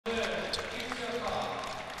So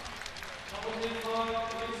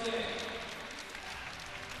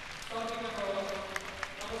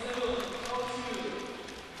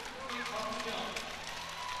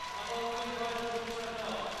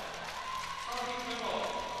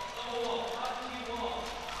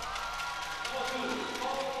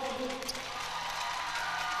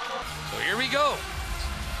here we go.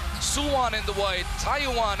 Suwon in the white,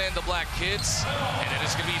 Taoyuan in the black kids, and it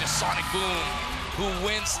is going to be the Sonicboom who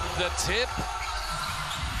wins the tip.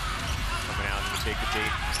 Coming out in the big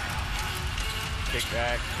kick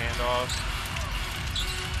back, handoff.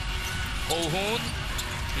 Ho-hoon,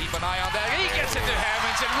 keep an eye on that. He gets it to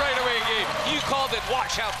Hammonds, and right away, you called it.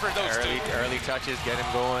 Watch out for those two. Early touches, get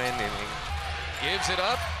him going. And gives it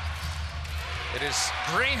up. It is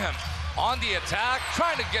Graham on the attack,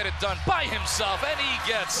 trying to get it done by himself, and he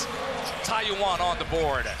gets Taoyuan on the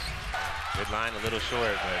board. Good line, a little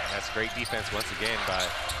short, but that's great defense once again by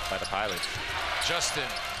the Pilots. Justin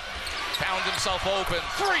found himself open.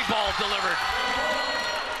 3-ball delivered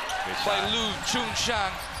by Lu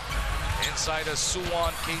Chun-shang inside a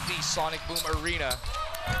Suwon KT Sonicboom arena.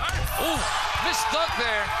 Ooh, missed dunk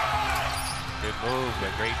there. Good move,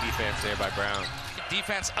 but great defense there by Brown.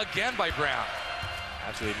 Defense again by Brown.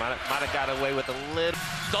 Absolutely, might have got away with a little.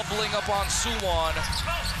 Doubling up on Suwon.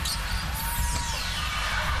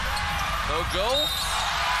 No go,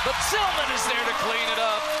 but Tillman is there to clean it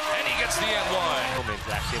up, and he gets the N1. Tillman's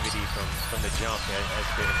activity from the jump has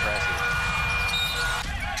been impressive.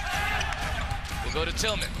 We'll go to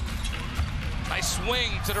Tillman. Nice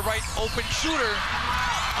swing to the right, open shooter.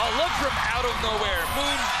 A look from out of nowhere.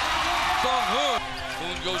 Moon Dong-hoon.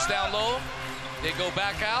 Moon goes down low. They go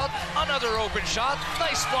back out. Another open shot.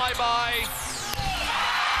 Nice flyby.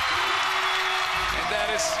 And that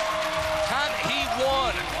is Han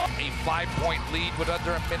Hee-won. A 5-point lead with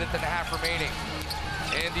under a minute and a half remaining.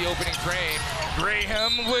 In the opening frame,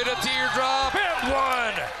 Graham with a teardrop and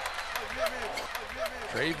one.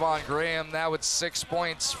 Trayvon Graham now with 6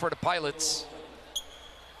 points for the Pilots.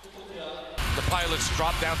 The Pilots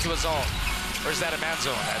drop down to a zone. Or is that a man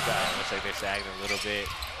zone at that? Looks like they're sagging a little bit.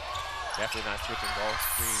 Definitely not switching ball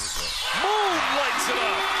screens. Moon lights it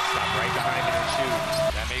up. Stop right behind it and shoot.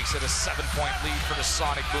 That makes it a 7-point lead for the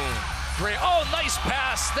Sonicboom. Great. Oh, nice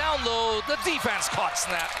pass down low. The defense caught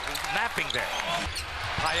napping there.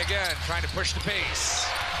 Pai again, trying to push the pace.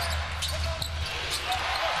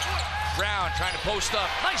 Brown trying to post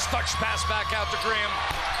up. Nice touch pass back out to Graham.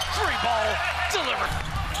 3-ball delivered.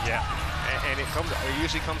 Yeah, and it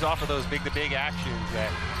usually comes off of those big-to-big actions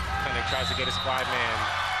that kind of tries to get a squad man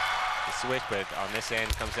to switch, but on this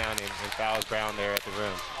end comes down and fouls Brown there at the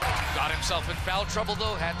rim. Got himself in foul trouble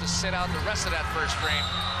though, had to sit out the rest of that first frame,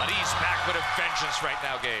 but he's back with a vengeance right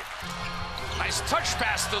now, Gabe. Nice touch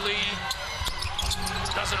pass to Lee.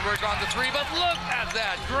 Doesn't work on the 3, but look at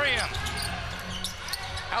that, Graham.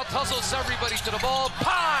 Out-hustles everybody to the ball.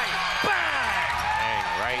 Pai, bang! Bang,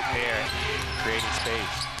 right there, creating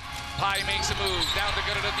space. Pai makes a move, down to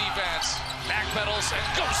good at the defense. Backpedals and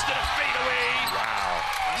goes to the fadeaway. Wow.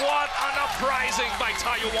 What an uprising by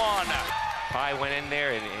Taoyuan. Pai went in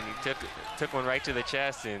there and he took one right to the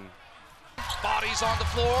chest and... Bodies on the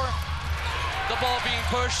floor. The ball being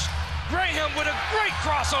pushed. Graham with a great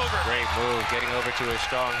crossover. Great move, getting over to a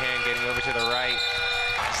strong hand, getting over to the right.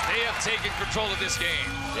 As they have taken control of this game.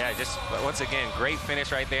 Yeah, just once again, great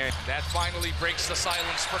finish right there. That finally breaks the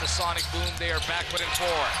silence for the Sonicboom. They are back within 4.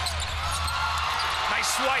 Nice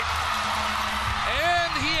swipe.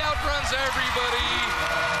 And he outruns everybody.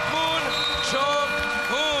 Moon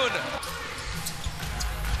Chung-hoon.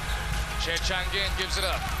 Che Chang-gin gives it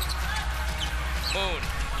up. Moon.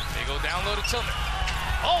 They go down low to Tillman.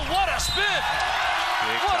 Oh, what a spin!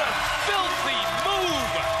 What a filthy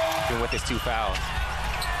move! With his 2 fouls.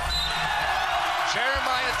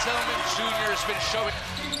 Jeremiah Tillman Jr. has been showing.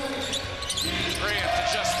 Graham to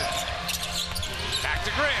Justin. Back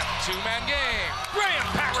to Graham. 2-man game. Graham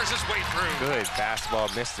powers his way through. Good basketball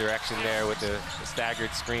misdirection there with the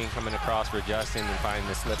staggered screen coming across for Justin and finding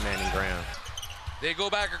the slip man in ground. They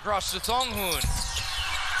go back across to Thong-hoon.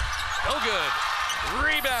 No good.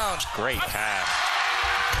 Rebound. Great pass.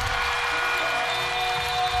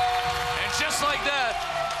 And just like that,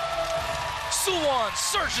 Suwon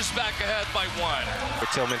surges back ahead by 1. For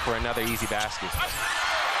Tillman for another easy basket.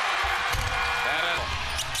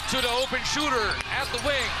 To the open shooter at the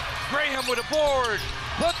wing. Graham with a board.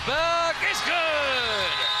 Put back is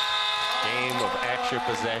good. Game of extra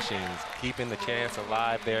possessions. Keeping the chance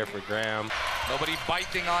alive there for Graham. Nobody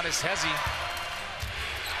biting on his hezzy.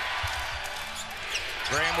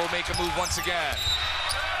 Graham will make a move once again.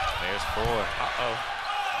 There's 4. Uh-oh.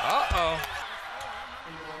 Uh-oh.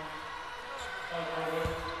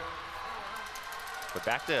 But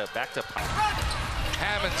back to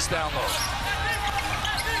Hammond's down low.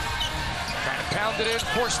 Trying to pound it in,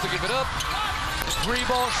 forced to give it up.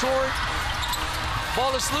 3-ball short.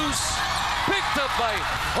 Ball is loose. Picked up by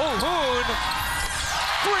Ho-Hoon.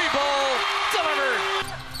 3-ball delivered.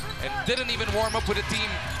 And didn't even warm up with the team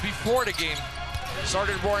before the game.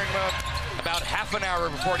 Started warming up about half an hour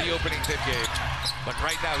before the opening tip game. But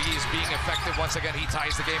right now he is being effective. Once again, he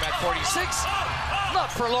ties the game at 46. Not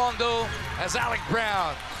for long though, as Alec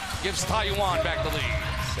Brown gives Taoyuan back the lead.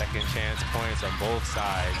 Second chance points on both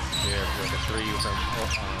sides here with a 3 from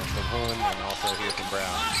Hoon and also here from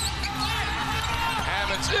Brown.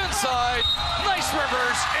 Hammond's inside, nice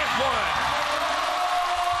reverse and one.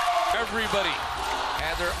 Everybody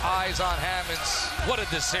had their eyes on Hammond's. What a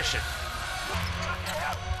decision.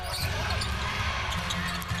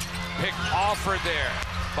 Pick offered there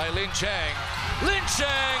by Lin Chang. Lin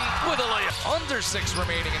Chang with a layup. Under 6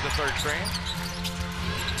 remaining in the third frame.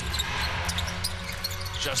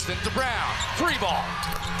 Justin to Brown. 3-ball.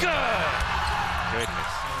 Good.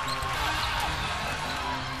 Goodness.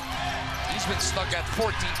 He's been stuck at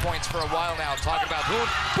 14 points for a while now. Talking about Moon.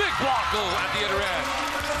 Big block goal at the other end.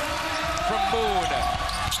 From Moon.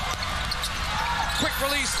 Quick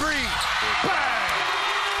release 3. Bang!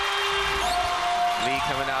 Lee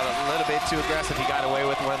coming out a little bit too aggressive. He got away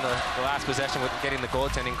with one the last possession with getting the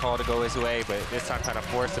goaltending call to go his way, but this time kind of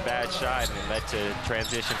forced a bad shot and it led to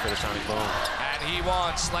transition for the Sonicboom. And he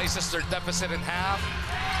won, slices their deficit in half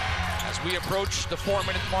as we approach the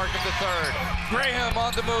 4-minute mark of the third. Graham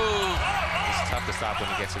on the move. It's tough to stop when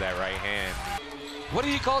he gets to that right hand. What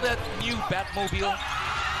do you call that new Batmobile?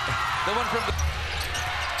 The one from the...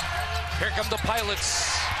 Here come the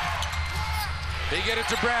Pilots. They get it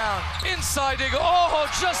to Brown. Inside they go. Oh,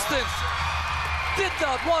 Justin did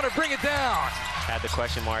not want to bring it down. Had the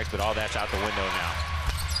question marks, but all that's out the window now.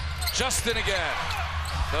 Justin again.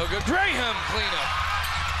 No good. Graham cleanup.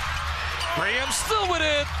 Graham still with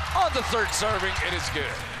it on the third serving. It is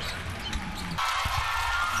good.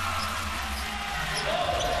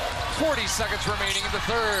 40 seconds remaining in the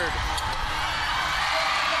third.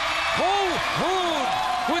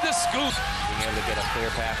 Ho-Hoon with a scoop. Being able to get a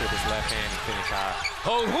clear path with his left hand and finish high.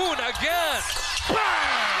 Ho-Hoon again.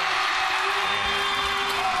 Bang!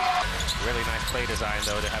 Really nice play design,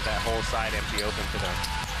 though, to have that whole side empty open for them.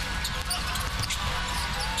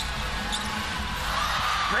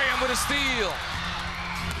 Graham with a steal.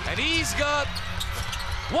 And he's got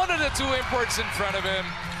one of the 2 imports in front of him.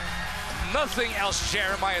 Nothing else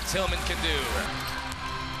Jeremiah Tillman can do.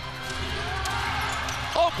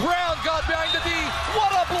 Oh, Brown got behind the D.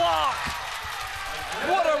 What a block!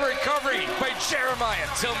 What a recovery by Jeremiah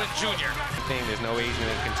Tillman Jr. There's no Asian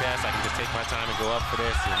in contest. I can just take my time and go up for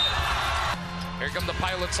this. Here come the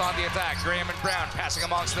Pilots on the attack. Graham and Brown passing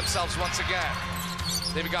amongst themselves once again.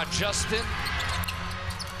 They've got Justin,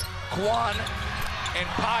 Kwan, and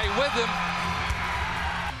Pai with him.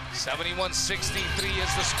 71-63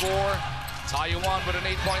 is the score. Taoyuan with an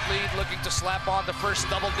 8-point lead, looking to slap on the first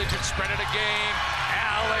double-digit spread of the game.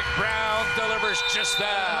 Alec Brown delivers just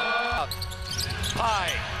that.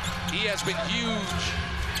 Pai, he has been huge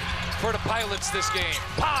for the Pilots this game.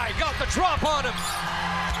 Pai got the drop on him.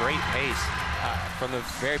 Great pace from the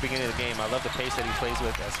very beginning of the game. I love the pace that he plays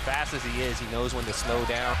with. As fast as he is, he knows when to slow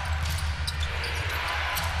down.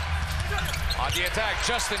 On the attack,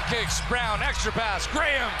 Justin kicks. Brown, extra pass.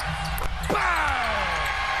 Graham. Bang!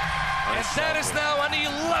 And that is now an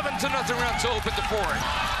 11-0 run to open the fourth.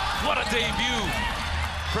 What a debut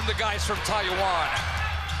from the guys from Taoyuan.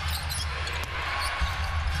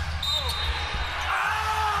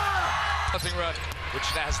 Nothing run, which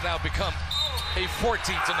has now become a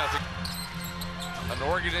 14-0. An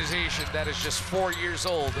organization that is just 4 years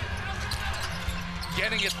old,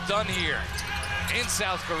 getting it done here in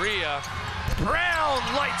South Korea. Brown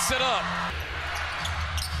lights it up.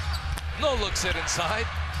 No looks it inside.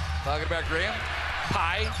 Talking about Graham.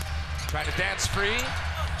 Pai trying to dance free.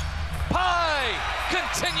 Pai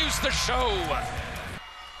continues the show.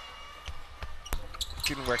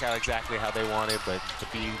 Didn't work out exactly how they wanted, but to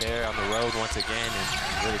be there on the road once again and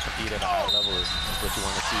really compete at a high level is what you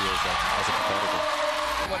want to see as a competitor.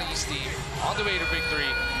 One East team on the way to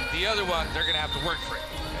victory. The other one, they're going to have to work for it.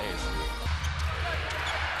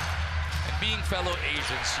 And being fellow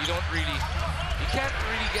Asians, you can't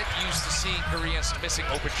really get used to seeing Koreans missing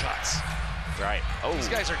open shots. Right. Oh.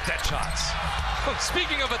 These guys are dead shots.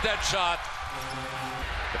 Speaking of a dead shot.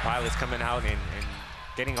 The Pilots coming out and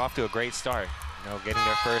getting off to a great start. You know, getting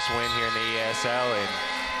their first win here in the EASL, and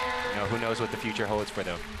you know, who knows what the future holds for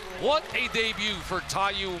them. What a debut for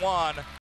Taoyuan.